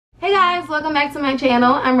guys, welcome back to my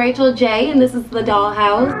channel. I'm Rachel J and this is The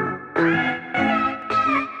Dollhouse.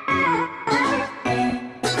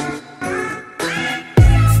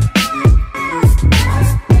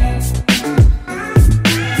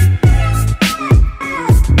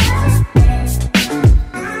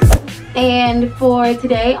 And for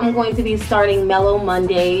today, I'm going to be starting Mellow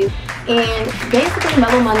Mondays. And basically,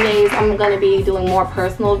 Mellow Mondays, I'm going to be doing more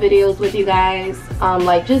personal videos with you guys.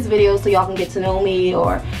 Like just videos so y'all can get to know me,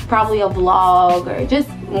 or probably a vlog, or just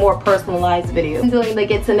more personalized videos. I'm doing the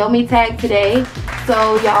Get to Know Me tag today.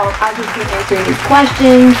 So y'all, I'll just be answering these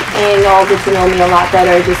questions and y'all get to know me a lot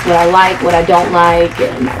better. Just what I like, what I don't like,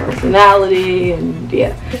 and my personality, and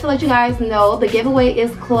yeah. Just to let you guys know, the giveaway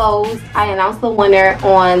is closed. I announced the winner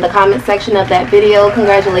on the comment section of that video.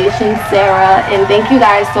 Congratulations, Sarah, and thank you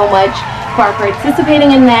guys so much for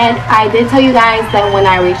participating in that. I did tell you guys that when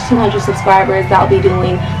I reach 200 subscribers, I'll be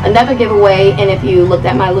doing another giveaway, and if you looked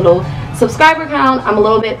at my little subscriber count, I'm a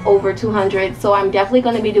little bit over 200, so I'm definitely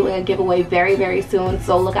going to be doing a giveaway very soon,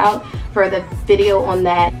 so look out for the video on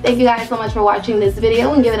that. Thank you guys so much for watching this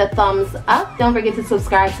video, and give it a thumbs up. Don't forget to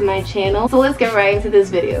subscribe to my channel. So let's get right into this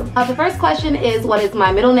video. The first question is, what is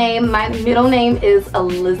my middle name? My middle name is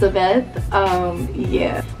Elizabeth.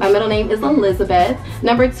 Yeah, my middle name is Elizabeth.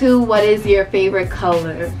 Number 2, what is your favorite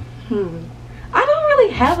color? I don't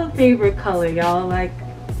really have a favorite color, y'all. Like,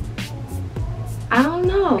 I don't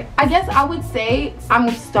know. I guess I would say I'm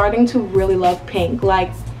starting to really love pink.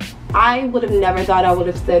 Like, I would have never thought I would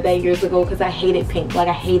have said that years ago, because I hated pink. Like,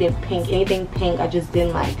 I hated pink. Anything pink I just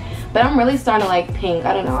didn't like. But I'm really starting to like pink.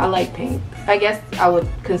 I don't know. I like pink. I guess I would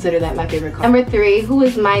consider that my favorite color. Number 3, who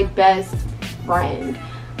is my best friend?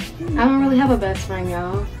 I don't really have a best friend,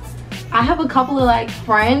 y'all. I have a couple of like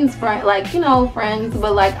friends, like, you know, friends,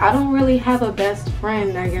 but like I don't really have a best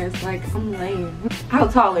friend, I guess. Like, I'm lame. How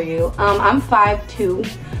tall are you? I'm 5'2".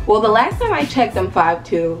 Well, the last time I checked, I'm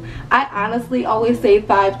 5'2". I honestly always say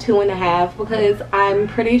 5'2.5", because I'm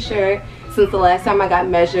pretty sure since the last time I got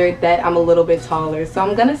measured that I'm a little bit taller, so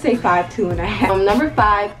I'm gonna say 5'2.5". Number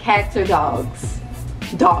 5, cats or dogs?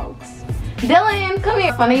 Dogs. Dylan, come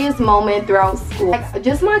here. Funniest moment throughout school. Like,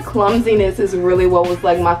 just my clumsiness is really what was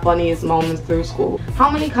like my funniest moments through school. How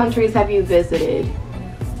many countries have you visited?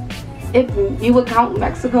 If you would count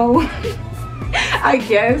Mexico, I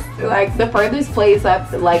guess. Like, the furthest place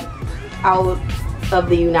I've, like, out of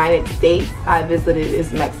the United States I visited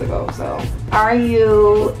is Mexico. So, are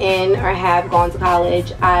you in or have gone to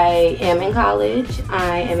college? I am in college.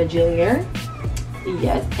 I am a junior.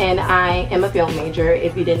 Yes, and I am a film major,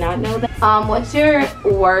 if you did not know that. What's your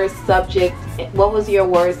worst subject? What was your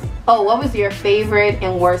favorite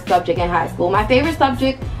and worst subject in high school? My favorite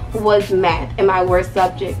subject was math, and my worst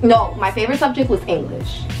subject, no, my favorite subject was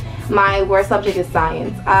English. My worst subject is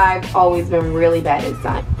science. I've always been really bad at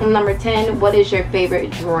science. Number 10, what is your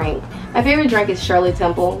favorite drink? My favorite drink is Shirley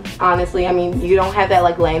Temple, honestly. I mean, you don't have that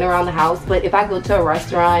like laying around the house, but if I go to a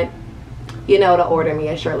restaurant, you know to order me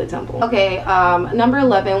a Shirley Temple. Okay, number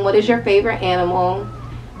 11, what is your favorite animal?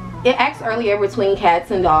 It asked earlier between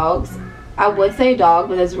cats and dogs. I would say dog,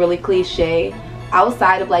 but it's really cliche.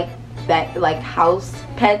 Outside of like that, like house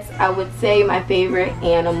pets, I would say my favorite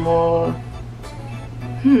animal,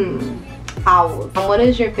 owls. What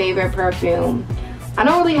is your favorite perfume? I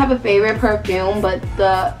don't really have a favorite perfume, but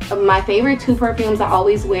my favorite 2 perfumes I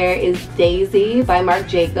always wear is Daisy by Marc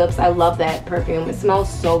Jacobs. I love that perfume. It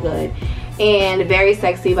smells so good. And Very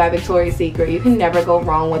Sexy by Victoria's Secret. You can never go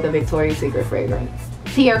wrong with a Victoria's Secret fragrance.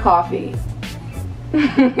 Tea or coffee?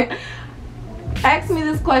 Asked me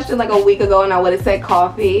this question like a week ago and I would have said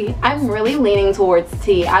coffee. I'm really leaning towards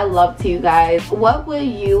tea. I love tea, you guys. What would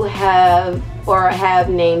you have or have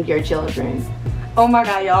named your children? Oh my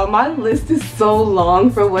god, y'all, my list is so long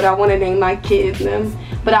for what I want to name my kids them.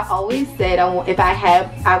 But I always said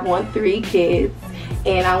I want 3 kids,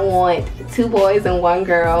 and I want 2 boys and 1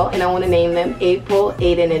 girl, and I want to name them April,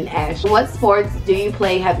 Aiden, and Ash. What sports do you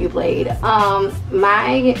play, have you played?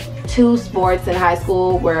 My 2 sports in high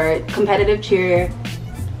school were competitive cheer,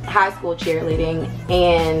 high school cheerleading,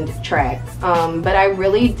 and track. But I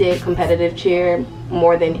really did competitive cheer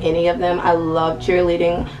more than any of them. I love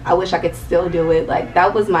cheerleading. I wish I could still do it. Like,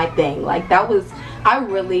 that was my thing. Like, that was, I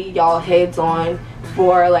really, y'all, heads on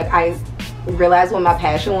for, like, I realized what my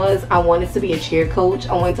passion was. I wanted to be a cheer coach.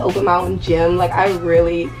 I wanted to open my own gym. Like, I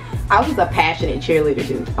was a passionate cheerleader,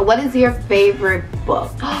 dude. What is your favorite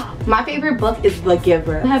book? My favorite book is The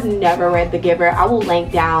Giver. I have never read The Giver. I will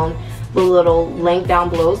link down the little link down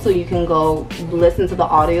below so you can go listen to the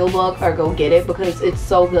audiobook or go get it, because it's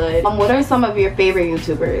so good. What are some of your favorite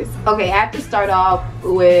YouTubers? Okay, I have to start off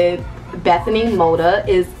with Bethany Moda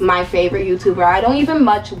is my favorite YouTuber. I don't even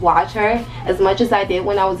much watch her as much as I did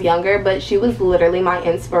when I was younger, but she was literally my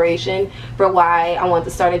inspiration for why I wanted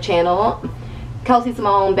to start a channel. Kelsey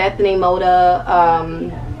Simone, Bethany Moda,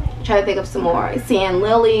 try to think of some more. Cian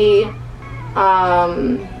Lily,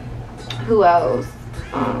 who else?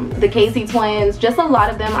 The Casey twins, just a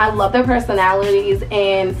lot of them. I love their personalities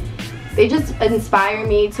and they just inspire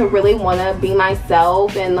me to really want to be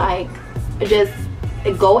myself and like just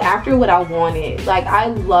go after what I wanted. Like, I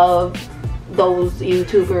love those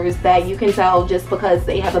YouTubers that you can tell just because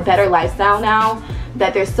they have a better lifestyle now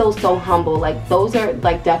that they're still so humble. Like, those are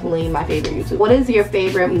like definitely my favorite YouTubers. What is your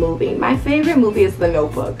favorite movie? My favorite movie is The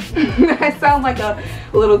Notebook. I sound like a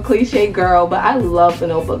little cliche girl, but I love The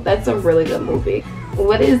Notebook. That's a really good movie.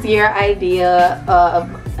 What is your idea of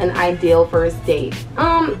an ideal first date?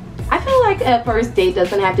 I feel like a first date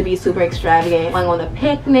doesn't have to be super extravagant. Going on a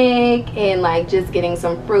picnic and like just getting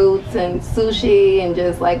some fruits and sushi and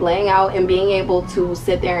just like laying out and being able to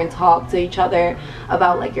sit there and talk to each other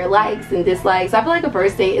about like your likes and dislikes. I feel like a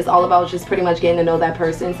first date is all about just pretty much getting to know that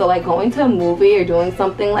person. So like going to a movie or doing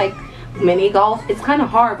something like mini golf, it's kind of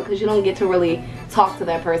hard because you don't get to really talk to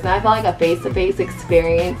that person. I feel like a face-to-face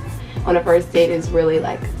experience on a first date is really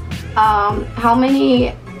like, how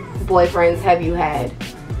many boyfriends have you had?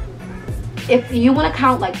 If you want to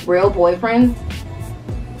count like real boyfriends,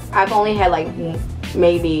 I've only had like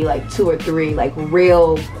maybe like 2 or 3 like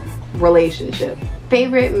real relationships.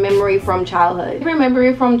 Favorite memory from childhood? Favorite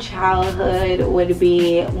memory from childhood would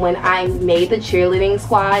be when I made the cheerleading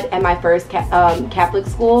squad at my first Catholic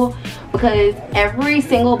school, because every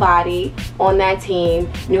single body on that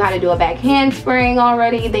team knew how to do a back handspring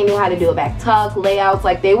already. They knew how to do a back tuck, layouts.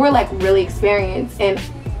 Like, they were like really experienced. And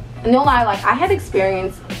no lie, like I had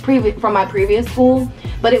experience from my previous school,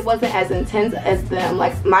 but it wasn't as intense as them.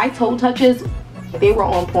 Like, my toe touches, they were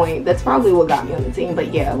on point. That's probably what got me on the team.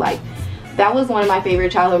 But yeah, like, that was one of my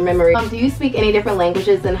favorite childhood memories. Do you speak any different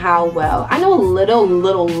languages, and how well? I know a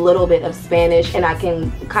little bit of Spanish, and I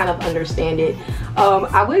can kind of understand it.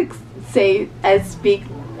 I would say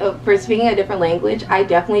for speaking a different language, I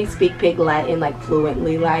definitely speak Pig Latin like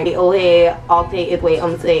fluently. Like,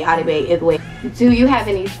 do you have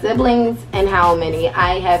any siblings, and how many?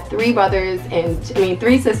 I have 3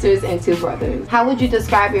 sisters and 2 brothers. How would you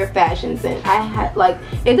describe your fashion sense?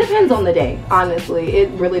 It depends on the day, honestly.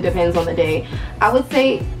 It really depends on the day. I would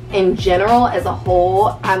say in general, as a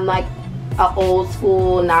whole, I'm like an old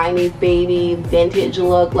school 90s baby, vintage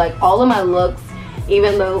look. Like, all of my looks,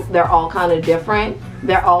 even though they're all kind of different,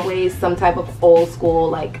 they're always some type of old school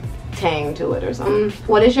like tang to it or something.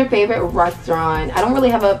 What is your favorite restaurant? I don't really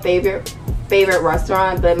have a favorite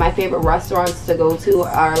restaurant, but my favorite restaurants to go to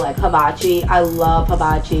are like Hibachi. I love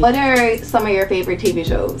Hibachi. What are some of your favorite TV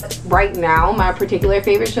shows? Right now, my particular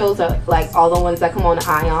favorite shows are like all the ones that come on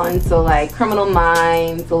ION. So like Criminal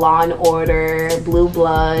Minds, Law and Order, Blue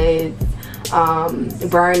Bloods,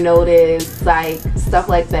 Burn Notice, like stuff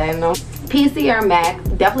like that, you know? PC or Mac?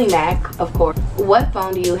 Definitely Mac, of course. What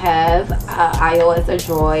phone do you have? iOS or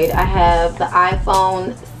Droid? I have the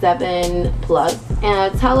iPhone 7 Plus.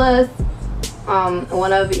 And tell us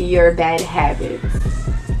one of your bad habits.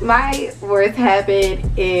 My worst habit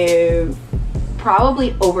is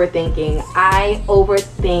probably overthinking. I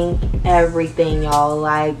overthink everything, y'all.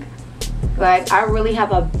 Like I really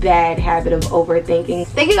have a bad habit of overthinking.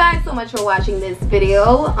 Thank you guys so much for watching this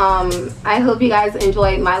video. I hope you guys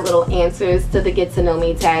enjoyed my little answers to the get to know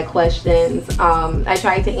me tag questions. I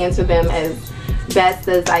tried to answer them as best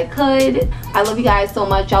as I could. I love you guys so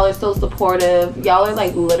much. Y'all are so supportive. Y'all are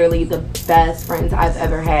like literally the best friends I've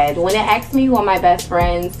ever had. When it asks me who are my best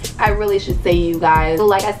friends, I really should say you guys. So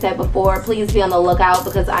like I said before, please be on the lookout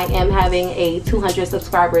because I am having a 200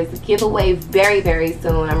 subscribers giveaway very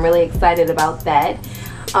soon. I'm really excited about that.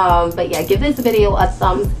 But yeah, give this video a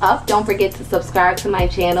thumbs up. Don't forget to subscribe to my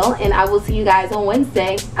channel, and I will see you guys on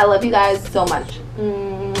Wednesday. I love you guys so much.